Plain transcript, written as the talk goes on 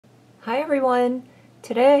Hi everyone!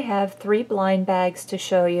 Today I have 3 blind bags to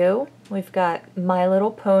show you. We've got My Little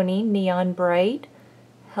Pony Neon Bright,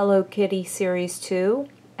 Hello Kitty Series 2,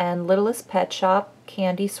 and Littlest Pet Shop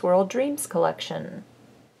Candy Swirl Dreams Collection.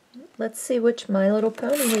 Let's see which My Little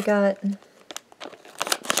Pony we got.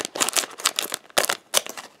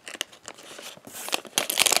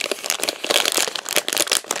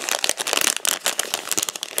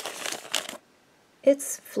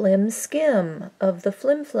 It's Flim Skim of the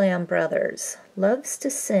Flim Flam Brothers. Loves to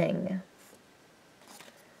sing.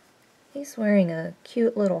 He's wearing a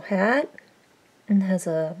cute little hat and has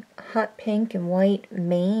a hot pink and white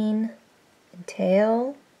mane and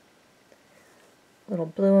tail. Little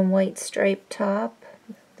blue and white striped top,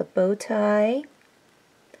 the bow tie,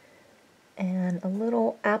 and a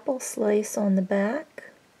little apple slice on the back.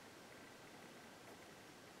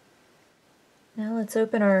 Now let's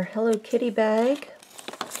open our Hello Kitty bag.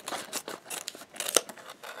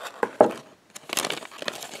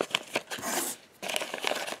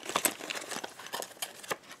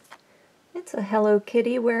 It's a Hello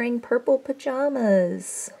Kitty wearing purple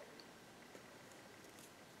pajamas.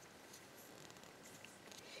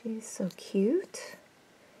 She's so cute.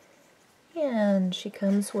 And she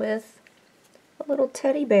comes with a little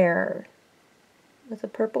teddy bear with a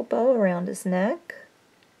purple bow around his neck.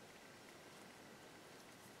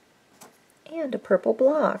 And a purple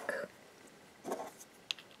block.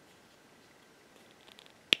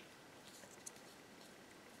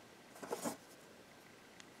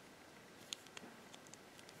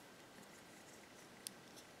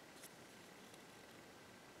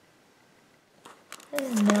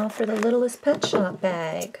 And now for the Littlest Pet Shop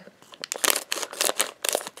bag.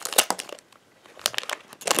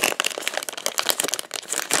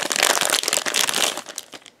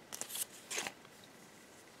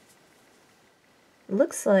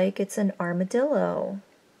 Looks like it's an armadillo.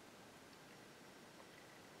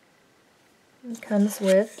 It comes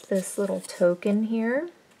with this little token here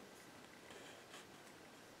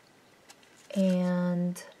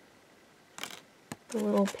and the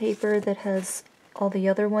little paper that has all the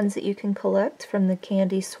other ones that you can collect from the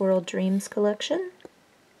Candy Swirl Dreams collection.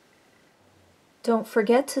 Don't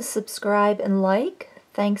forget to subscribe and like.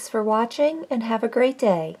 Thanks for watching and have a great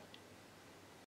day.